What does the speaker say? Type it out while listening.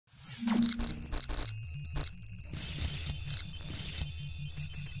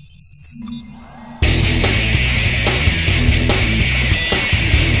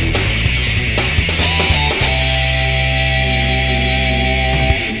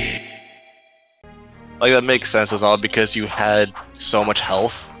Like, that makes sense as well because you had so much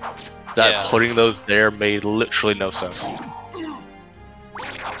health that putting those there made literally no sense.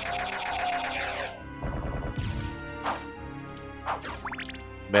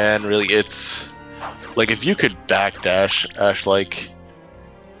 Man, really, it's like if you could backdash Ash like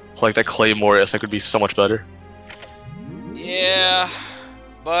that Claymore is, that could be so much better. Yeah,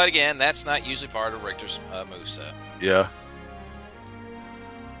 but again, that's not usually part of Richter's moveset. Yeah.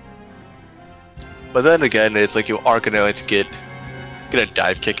 But then again, it's like you are gonna get a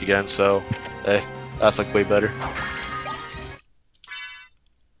dive kick again, so hey, that's like way better.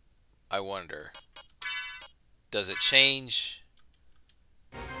 I wonder, does it change?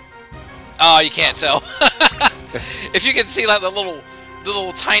 Oh, you can't tell. If you can see like the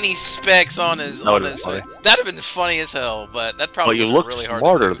little tiny specks on his that'd have been funny as hell. But that probably would have been really hard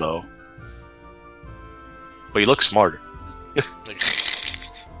to do. But you look smarter though. But you look smarter.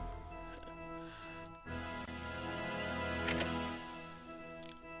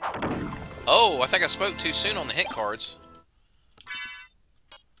 Oh, I think I spoke too soon on the hit cards.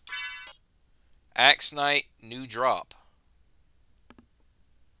 Axe Knight, new drop.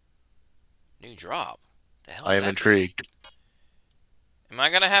 New drop? The hell is I am intrigued. Am I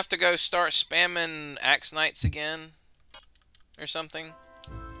gonna have to go start spamming Axe Knights again? Or something?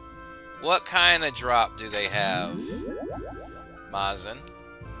 What kind of drop do they have? Mazen.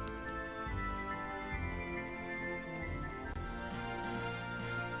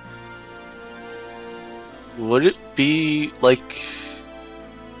 Would it be like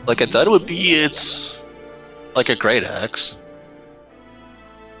I thought it would be? It's like a great axe.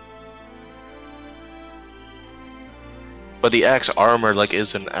 But the axe armor like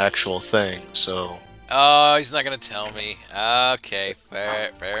is an actual thing, so. Oh, he's not gonna tell me. Okay,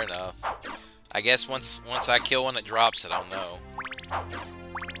 fair enough. I guess once I kill one that drops it, I'll know.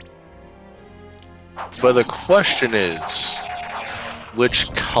 But the question is,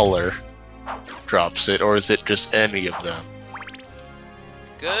 which color drops it, or is it just any of them?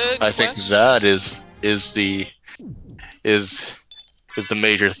 Good. I think that is the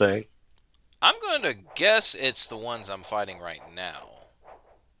major thing. I'm going to guess it's the ones I'm fighting right now.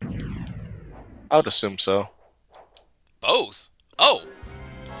 I would assume so. Both? Oh!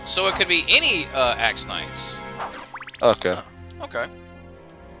 So it could be any Axe Knights. Okay. Okay.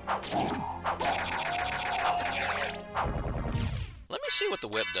 Let me see what the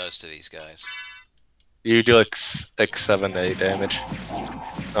whip does to these guys. You do like 7 to 8 damage.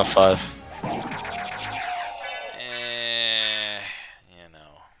 Not 5.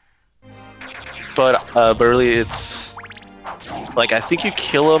 But really, it's like I think you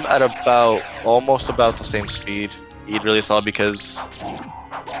kill him at almost about the same speed. You'd really saw because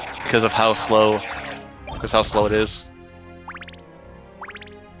of how slow it is.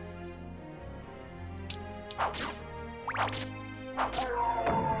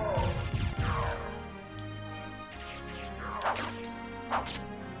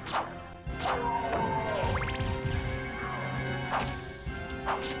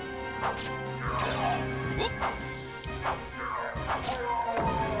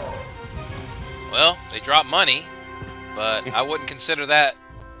 Well, they drop money, but I wouldn't consider that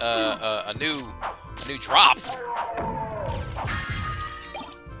a new drop.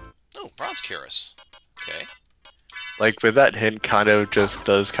 Oh, Bronze Cuirass. Okay. Like with that hint,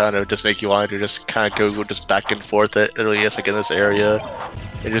 does make you want to just kind of go just back and forth. It really is like in this area,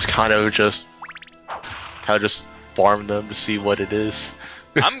 and just kind of just farm them to see what it is.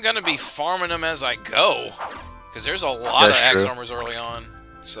 I'm gonna be farming them as I go, because there's a lot of axe armors early on.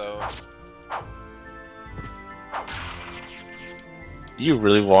 So. You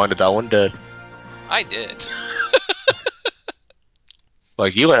really wanted that one dead. I did.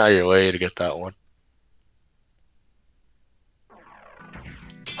 Like, you went out of your way to get that one.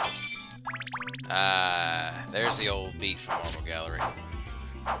 There's the old beat from Marble Gallery.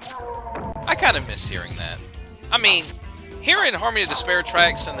 I kind of miss hearing that. I mean, hearing Harmony of Despair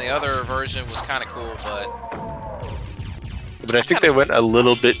tracks in the other version was kind of cool, but I think they went a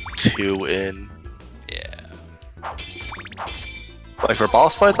little bit too in. Yeah. Like for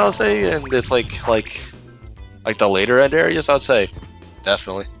boss fights, I would say, and it's like the later end areas, I would say,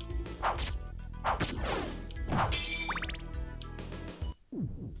 definitely.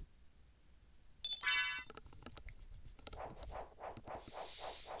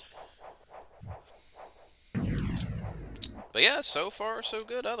 But yeah, so far so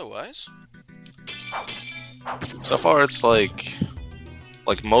good otherwise. So far it's like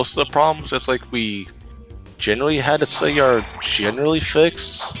like most of the problems, it's like we generally had to say are generally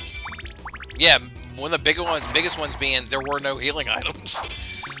fixed. Yeah, one of the biggest ones being there were no healing items.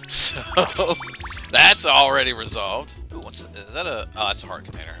 So that's already resolved. Ooh, is that a? Oh, that's a heart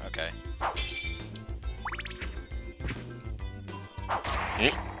container. Okay.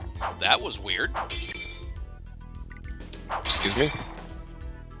 That was weird. Excuse me.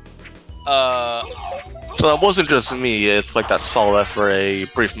 So that wasn't just me. It's like that saw that for a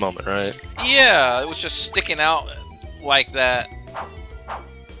brief moment, right? Yeah, it was just sticking out like that.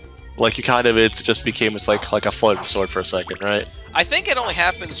 Like you kind of, it just became like a floating sword for a second, right? I think it only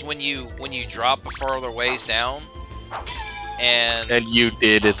happens when you drop a further ways down, and you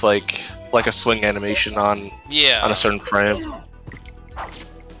did. It's like a swing animation on a certain frame.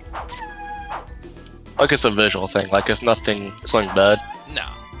 Like it's a visual thing. Like it's nothing. It's nothing bad. No.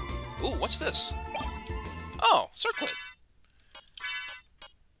 Ooh, what's this? Oh, circlet.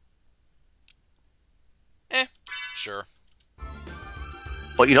 Sure.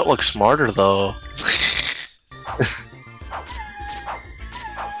 But you don't look smarter though.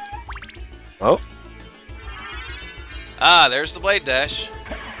 Oh. Ah, there's the blade dash.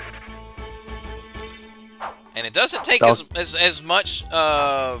 And it doesn't take as much,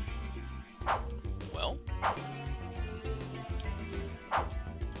 well...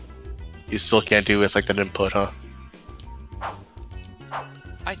 You still can't do it with, like, an input, huh?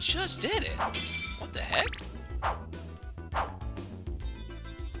 I just did it! What the heck?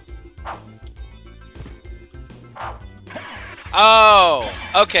 Oh!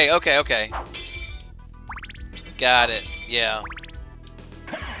 Okay, okay, okay. Got it. Yeah.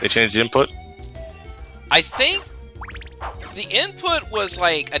 They changed the input? I think the input was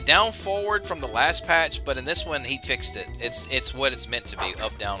like a down forward from the last patch, but in this one he fixed it. It's what it's meant to be,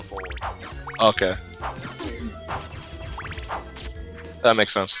 up, down, forward. Okay. That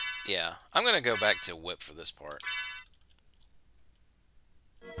makes sense. Yeah. I'm gonna go back to whip for this part.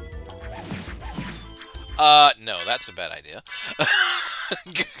 No, that's a bad idea.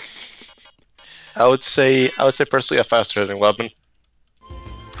 I would say personally a faster hitting weapon.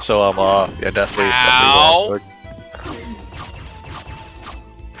 So yeah, definitely. Ow!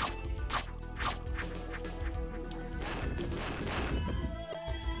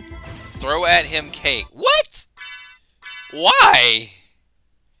 Throw at him cake. What? Why?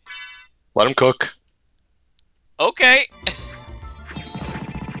 Let him cook. Okay.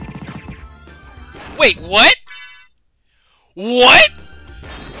 Wait, what? What?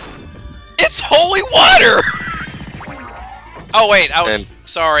 It's holy water! Oh, wait, I was...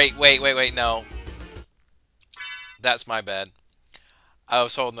 Sorry, wait, no. That's my bad. I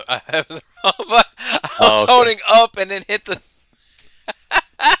was holding... I was holding up and then hit the...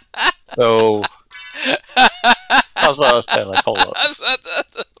 So... I was about to say, like, hold up. I was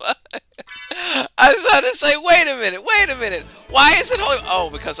about to say, wait a minute. Why is it holding... Oh,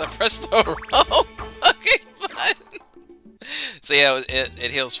 because I pressed the wrong fucking button. So yeah,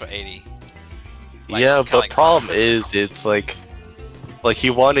 it heals for 80. Like, yeah, but the problem is, it's like he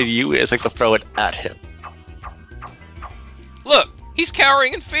wanted you, it's like to throw it at him. Look, he's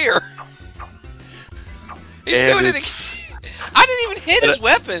cowering in fear. He's doing it again. I didn't even hit his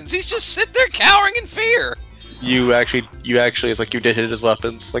weapons. He's just sitting there cowering in fear. You actually, it's like you did hit his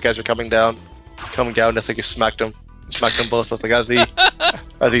weapons, like as you're coming down, it's like you smacked them both, like as he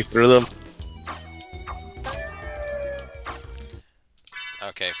threw them.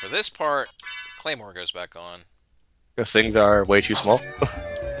 Okay, for this part, Claymore goes back on. Because things are way too small.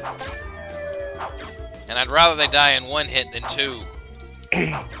 And I'd rather they die in one hit than two.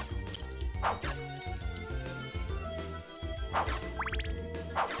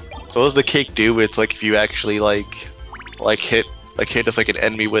 So what does the cake do? It's like if you actually hit just like an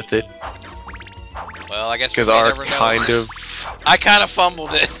enemy with it. Well, I guess because our kind of I kind of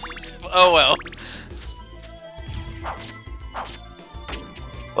fumbled it. Oh well.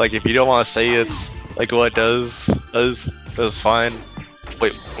 Like if you don't want to say it's like what it does fine.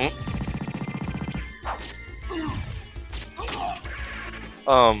 Wait.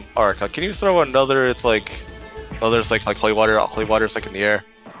 Alright, can you throw another? It's like holy water. Holy water's like in the air.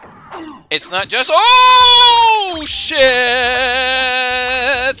 It's not just. Oh shit!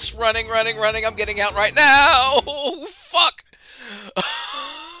 Running! I'm getting out right now. Oh fuck!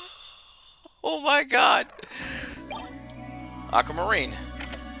 Oh my god! Aquamarine.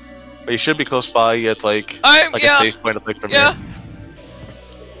 But you should be close by. It's like a safe point to pick from here.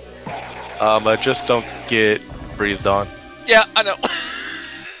 Just don't get breathed on. Yeah, I know.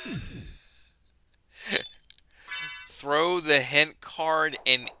 Throw the hint card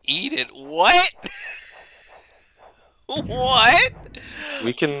and eat it. What? What?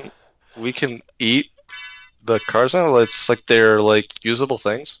 we can eat the cards now. It's like they're like usable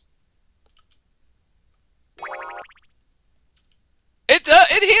things.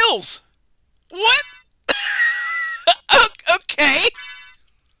 It heals. What? Okay.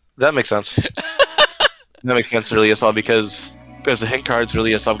 That makes sense. That makes sense really as well because the hint cards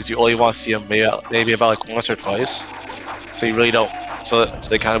really as well because you only want to see them maybe about like once or twice. So you really don't. So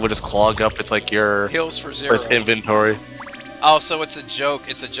they kind of would just clog up. It's like your Heals for 0. first inventory. Oh, so it's a joke.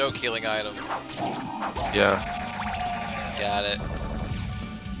 It's a joke healing item. Yeah. Got it.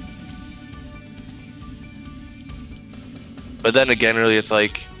 But then again, really, it's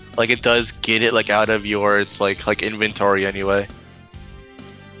like it does get it like out of your like inventory anyway.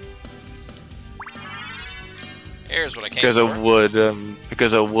 Here's what I came Because for.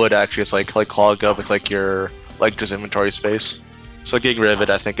 because it would actually it's like clog up. It's like your just inventory space. So getting rid of it,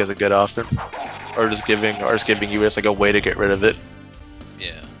 I think, is a good option. Or just giving you just like a way to get rid of it.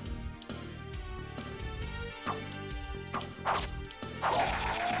 Yeah.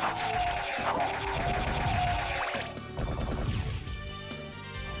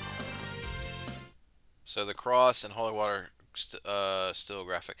 So the cross and holy water still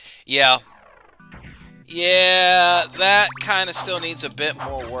graphic. Yeah. Yeah, that kind of still needs a bit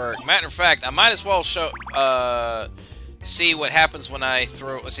more work. Matter of fact, I might as well show see what happens when I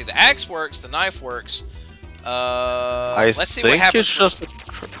throw. Let's see, the axe works, the knife works. Let's see what happens. It's just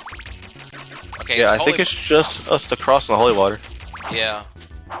okay. Yeah, I think it's just us to cross in the holy water. Yeah.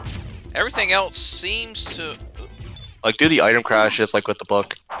 Everything else seems to. Like do the item crashes like with the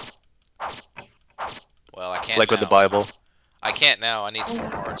book. Well, I can't. Like now. with the Bible. I can't now. I need some more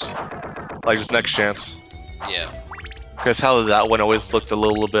hearts. Like just next chance. Yeah. Because how that one always looked a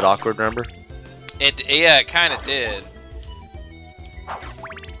little bit awkward. Remember? Yeah, it kind of did.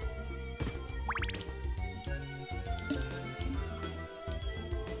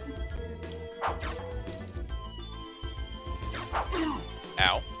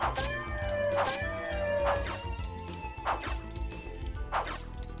 Ow.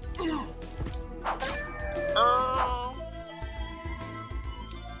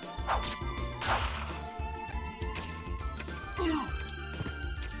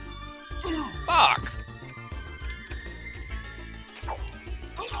 Fuck.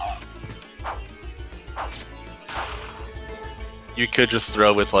 You could just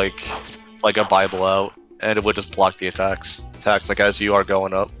throw it's like a Bible out, and it would just block the attacks. Like as you are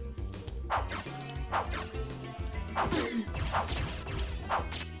going up.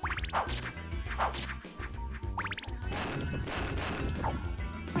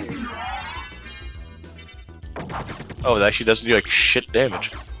 Oh, it actually doesn't do like shit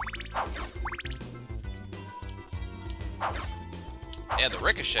damage. Yeah, the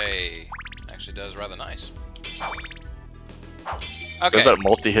ricochet actually does rather nice. Okay. Does that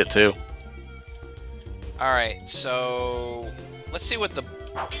multi-hit too? Alright, so let's see what the...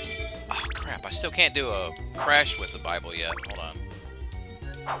 Oh crap, I still can't do a crash with the Bible yet. Hold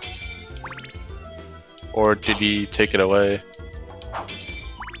on. Or did he take it away?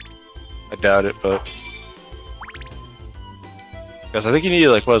 I doubt it, but... Because I think you need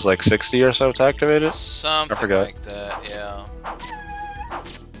like, what was it, like 60 or so to activate it? Something like that, yeah.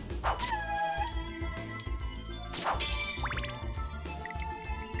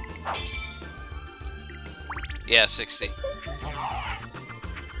 Yeah, 60.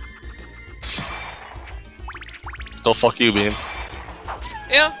 Still fuck you, Beam.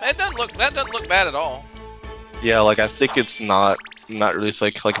 Yeah, that doesn't look bad at all. Yeah, like I think it's not really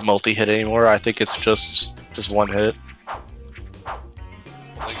like multi-hit anymore. I think it's just one hit.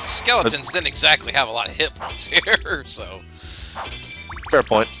 Well, the skeletons didn't exactly have a lot of hit points here, so. Fair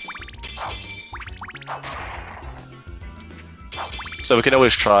point. So we can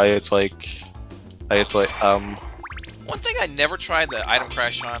always try. It's like One thing I never tried the item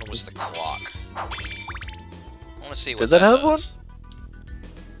crash on was the clock. I want to see what did that have does.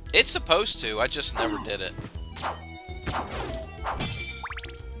 It's supposed to. I just never did it.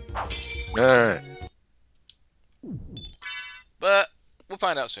 Alright. But we'll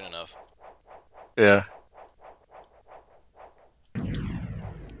find out soon enough. Yeah.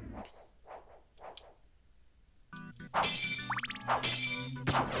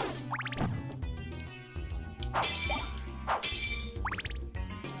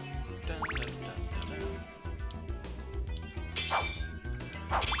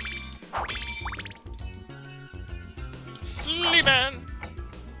 Fleaman!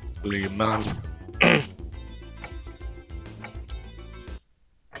 Fleaman.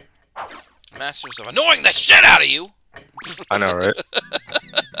 Masters of annoying the shit out of you! I know, right?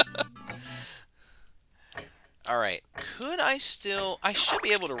 Alright, could I still... I should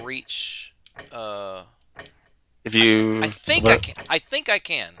be able to reach... If you... I think I can. I think I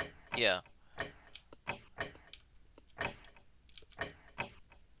can. Yeah.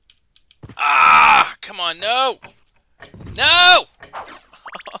 Ah! Come on, no! No!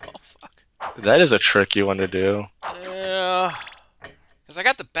 Oh, fuck. That is a tricky one to do. Yeah. Because I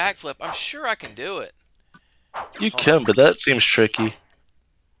got the backflip. I'm sure I can do it. You can, but that seems tricky.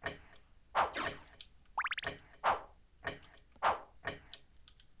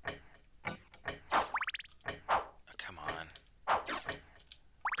 Come on.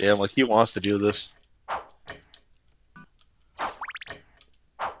 Yeah, like he wants to do this.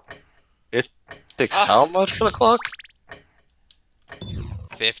 It takes how much for the clock?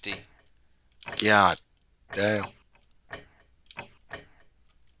 50. God damn.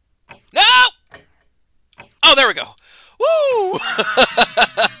 No! Oh, there we go. Woo!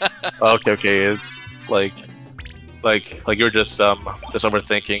 Okay. It's like you're just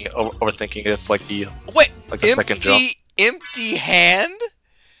overthinking. It's like the second jump. Empty hand?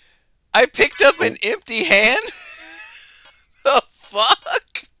 I picked up an empty hand? The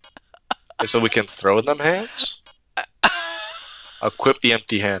fuck? So we can throw in them hands? Equip the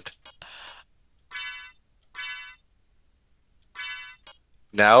empty hand.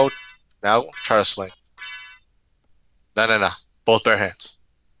 Now try to swing. No. Both bare hands.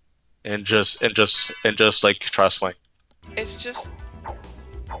 And just like try to swing. It's just...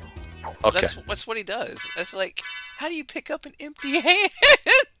 Okay. That's what he does. That's like, how do you pick up an empty hand?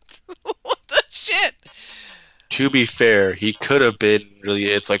 What the shit? To be fair, he could have been really.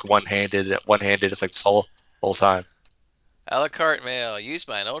 It's like one-handed. It's like this whole time. A la carte mail used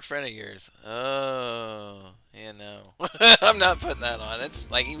by an old friend of yours. Oh, yeah, no. I'm not putting that on. It's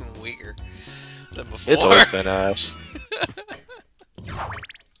like even weaker than before. It's always been ass.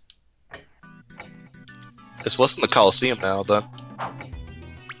 It's what's in the Coliseum now, then.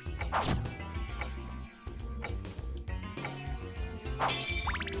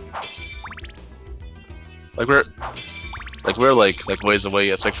 We're like ways away.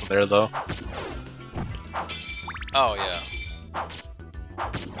 It's like from there though. Oh yeah.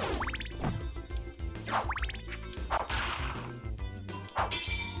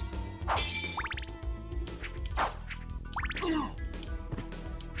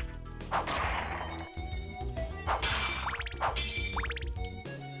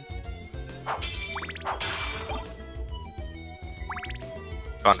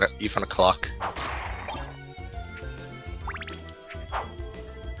 You found a clock.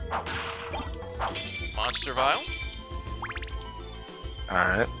 Monster vial.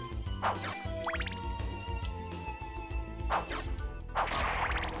 Alright.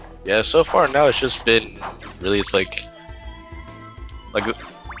 Yeah, so far now it's just been really like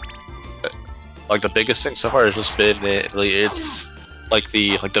the biggest thing so far has just been it's like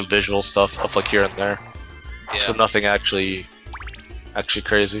the visual stuff of like here and there. Yeah. So nothing actually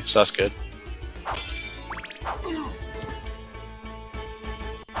crazy, so that's good.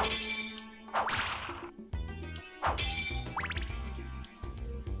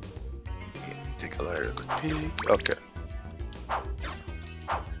 Take a quick peek. Okay.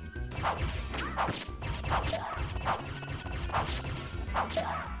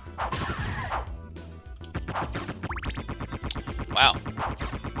 Wow.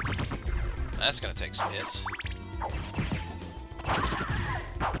 That's gonna take some hits.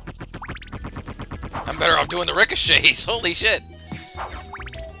 I'm better off doing the ricochets. Holy shit.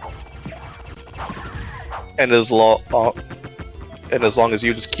 And as long as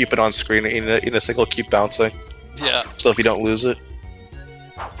you just keep it on screen in a single, keep bouncing. Yeah. So if you don't lose it.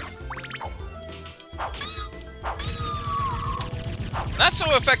 Not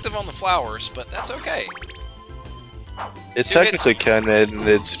so effective on the flowers, but that's okay. It technically can, and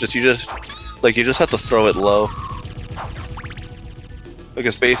it's just you just have to throw it low. Like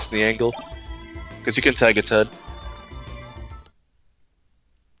it's based on the angle. Because you can tag its head.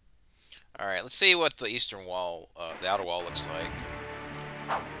 Alright, let's see what the eastern wall, the outer wall looks like.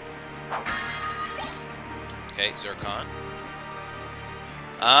 Okay, Zircon.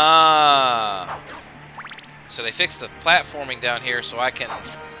 Ah! So they fixed the platforming down here so I can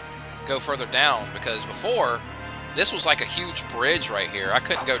go further down, because before, this was like a huge bridge right here. I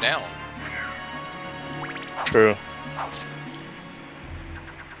couldn't go down. True.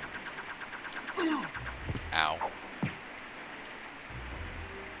 Ow.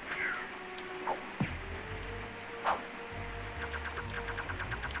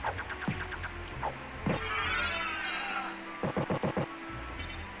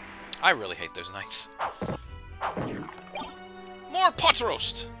 I really hate those knights. More pot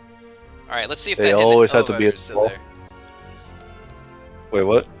roast! Alright, let's see if they that always have to be elevator is still there. Wait,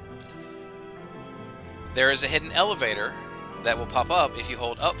 what? There is a hidden elevator that will pop up if you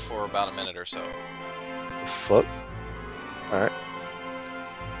hold up for about a minute or so. Fuck. Alright.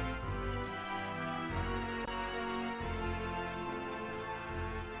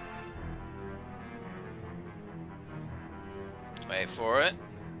 Wait for it.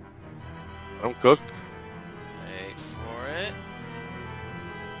 I'm cooked. Wait for it.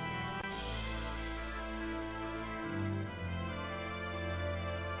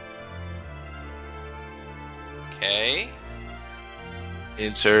 Okay.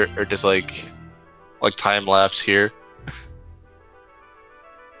 Insert or just like time lapse here.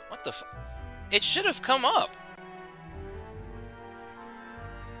 What the f... It should have come up.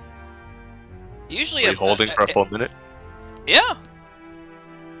 Usually Are you holding for a full minute? Yeah.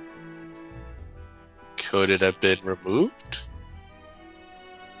 Could it have been removed?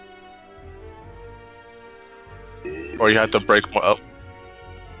 Or you have to break more up.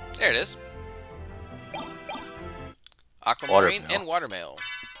 There it is. Aquamarine and watermail.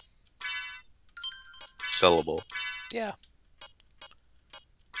 Sellable. Yeah.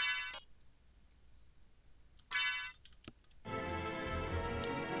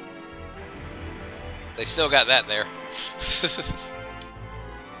 They still got that there.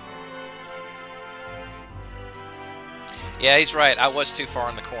 Yeah, he's right. I was too far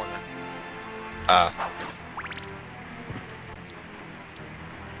in the corner. Ah.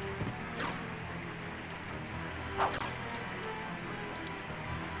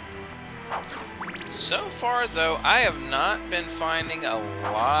 So far, though, I have not been finding a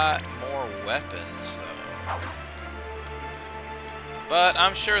lot more weapons, though. But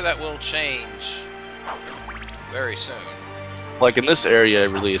I'm sure that will change very soon. Like in this area,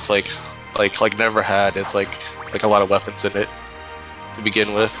 really, it's like never had. It's like a lot of weapons in it to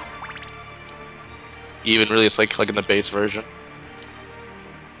begin with. Even really, it's like in the base version.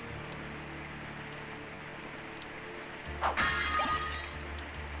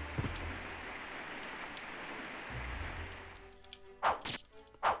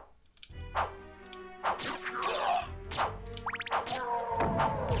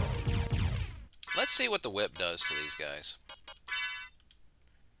 Let's see what the whip does to these guys.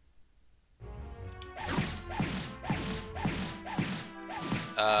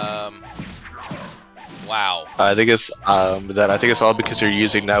 Wow. I think it's all because you're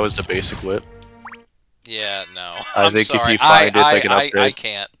using now as the basic whip. Yeah, no. I I'm think sorry. if you find an upgrade, I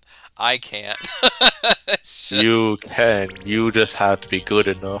can't. I can't. Just... You can. You just have to be good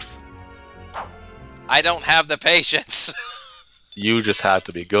enough. I don't have the patience. You just have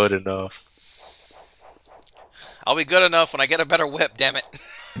to be good enough. I'll be good enough when I get a better whip, damn it.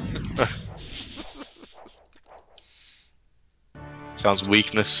 Sounds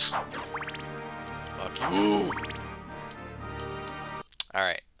weakness. Fuck you.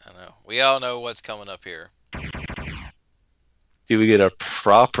 Alright, I know. We all know what's coming up here. Do we get a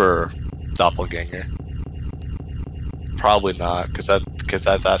proper doppelganger? Probably not, because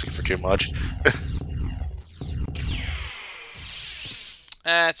that's asking for too much.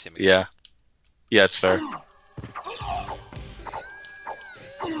 That's him again. Yeah. Yeah, it's fair.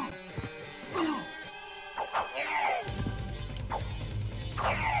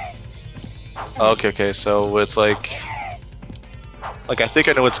 Okay, so it's like I think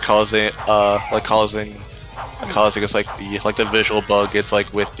I know what's causing causing it's like the visual bug. It's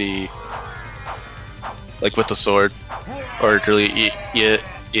like with the sword, or really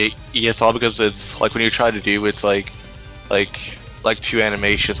it's all because it's like when you try to do it's like two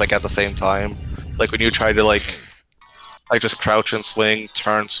animations like at the same time. Like when you try to like just crouch and swing,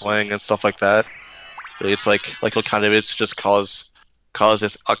 turn, swing, and stuff like that. It's like what kind of it's just cause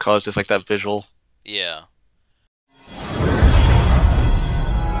this like that visual. Yeah.